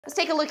Let's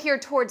take a look here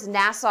towards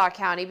Nassau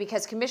County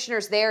because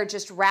commissioners there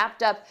just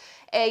wrapped up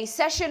a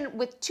session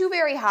with two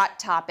very hot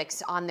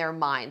topics on their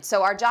mind.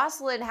 So our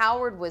Jocelyn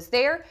Howard was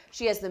there.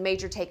 She has the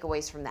major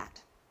takeaways from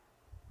that.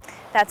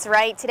 That's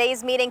right.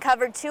 Today's meeting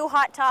covered two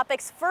hot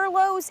topics,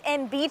 furloughs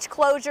and beach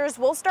closures.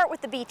 We'll start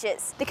with the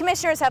beaches. The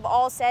commissioners have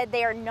all said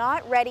they are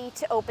not ready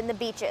to open the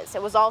beaches.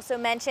 It was also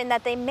mentioned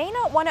that they may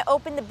not want to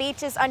open the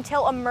beaches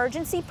until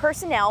emergency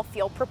personnel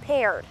feel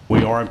prepared.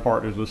 We are in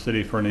partners with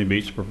City for Any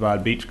Beach to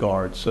provide beach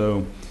guards.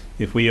 So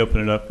if we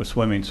open it up with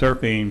swimming,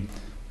 surfing,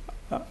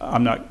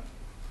 I'm not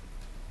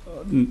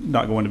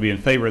going to be in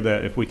favor of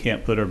that if we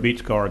can't put our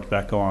beach guards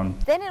back on.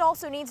 Then it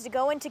also needs to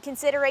go into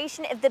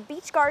consideration if the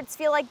beach guards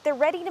feel like they're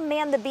ready to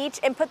man the beach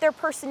and put their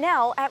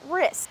personnel at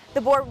risk.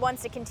 The board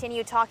wants to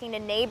continue talking to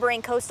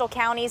neighboring coastal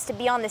counties to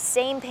be on the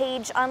same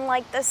page,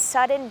 unlike the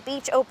sudden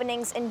beach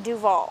openings in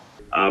Duval.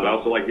 I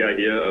also like the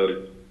idea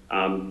of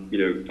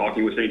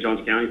talking with St.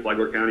 Johns County,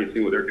 Flagler County, and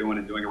seeing what they're doing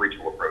and doing a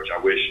regional approach.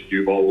 I wish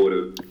Duval would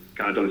have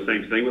kind of done the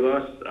same thing with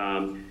us.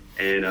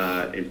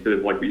 Instead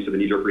of, like we said, the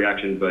knee-jerk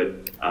reaction,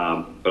 but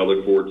I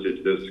look forward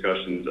to those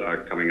discussions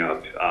coming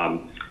up.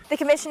 The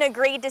commission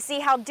agreed to see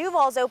how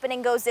Duval's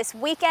opening goes this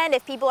weekend,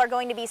 if people are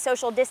going to be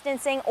social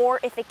distancing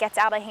or if it gets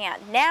out of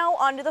hand. Now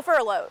on to the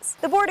furloughs.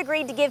 The board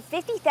agreed to give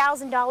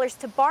 $50,000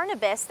 to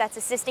Barnabas, that's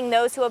assisting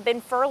those who have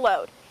been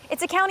furloughed.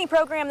 It's a county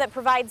program that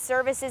provides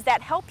services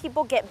that help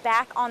people get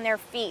back on their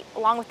feet.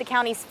 Along with the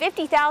county's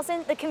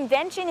 $50,000, the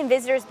Convention and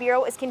Visitors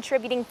Bureau is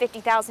contributing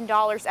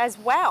 $50,000 as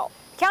well.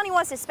 The county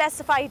wants to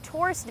specify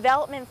tourist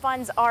development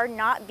funds are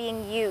not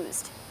being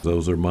used.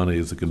 Those are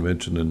monies the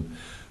Convention and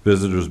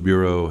Visitors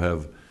Bureau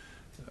have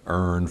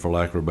earned, for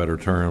lack of a better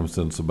term,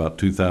 since about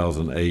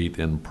 2008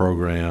 in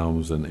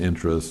programs and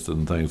interests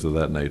and things of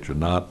that nature,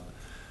 not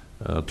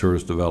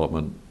tourist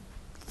development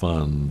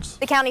funds.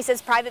 The county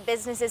says private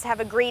businesses have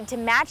agreed to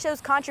match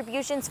those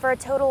contributions for a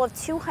total of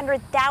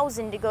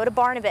 $200,000 to go to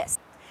Barnabas.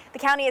 The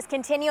county is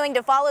continuing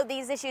to follow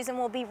these issues and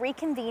will be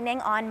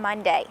reconvening on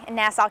Monday. In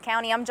Nassau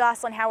County, I'm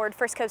Jocelyn Howard,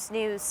 First Coast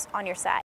News on your side.